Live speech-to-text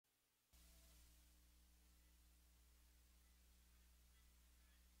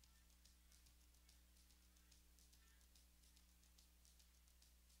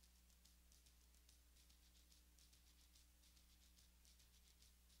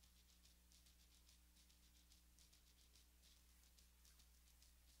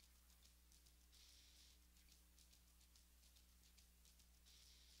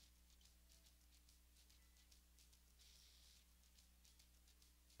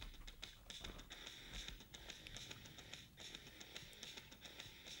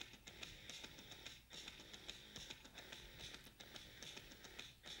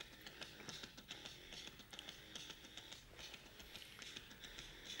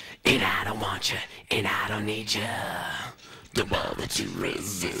And I don't want you, and I don't need you. Don't bother to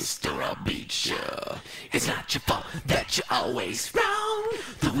resist or I'll beat you. It's not your fault that you're always wrong.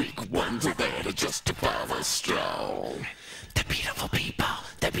 The weak ones are there to justify the strong. The beautiful people,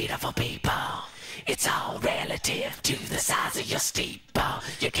 the beautiful people. It's all relative to the size of your steeple.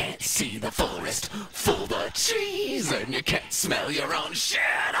 You can't see the forest for the trees, and you can't smell your own shit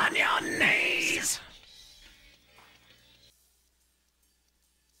on your knees.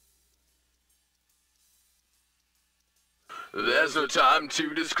 There's no time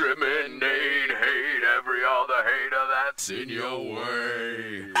to discriminate, hate every other hater that's in your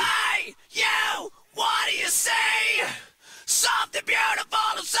way. Hey, you! What do you say? Something beautiful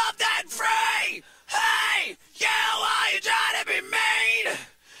or something free? Hey, you! Are you trying to be mean?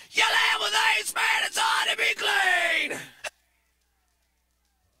 You live with hate, man, it's hard to be clean.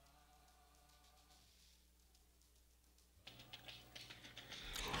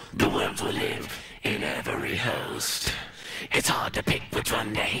 The worms will live in every host. It's hard to pick which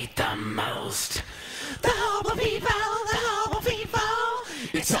one to hate the most. The horrible people, the horrible people.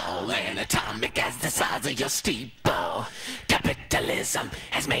 It's all anatomic as the size of your steeple. Capitalism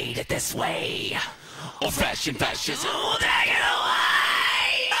has made it this way. Old-fashioned fascism will take it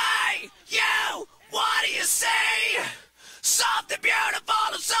away. Hey, you, what do you say? Something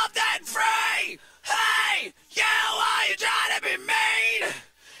beautiful or something free? Hey, you, are you trying to be mean?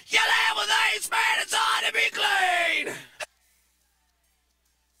 You live with hate, man, it's hard to be clean.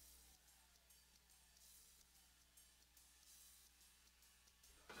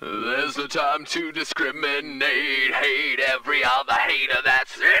 There's no time to discriminate, hate every other hater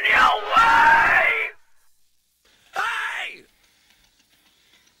that's in your way. Hey!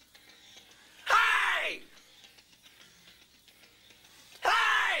 Hey!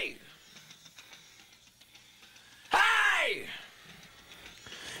 Hey! Hey!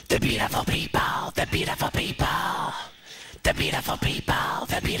 The beautiful people, the beautiful people. The beautiful people,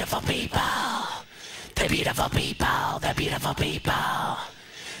 the beautiful people. The beautiful people, the beautiful people.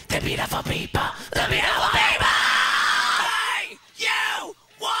 The beautiful people, the beautiful people! Hey, you!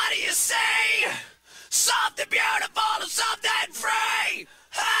 What do you say? Something beautiful or something free?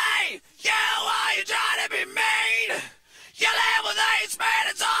 Hey, you! Are you trying to be mean? You live with hate, man,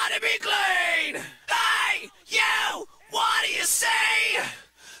 it's hard to be clean. Hey, you! What do you say?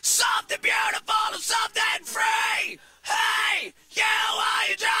 Something beautiful or something free? Hey, you! Are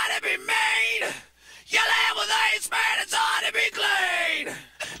you trying to be mean? You live with hate, man, it's hard to be clean.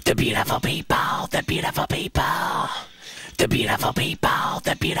 The beautiful people, the beautiful people. The beautiful people,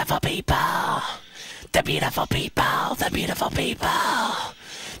 the beautiful people. The beautiful people, the beautiful people.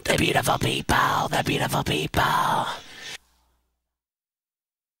 The beautiful people, the beautiful people.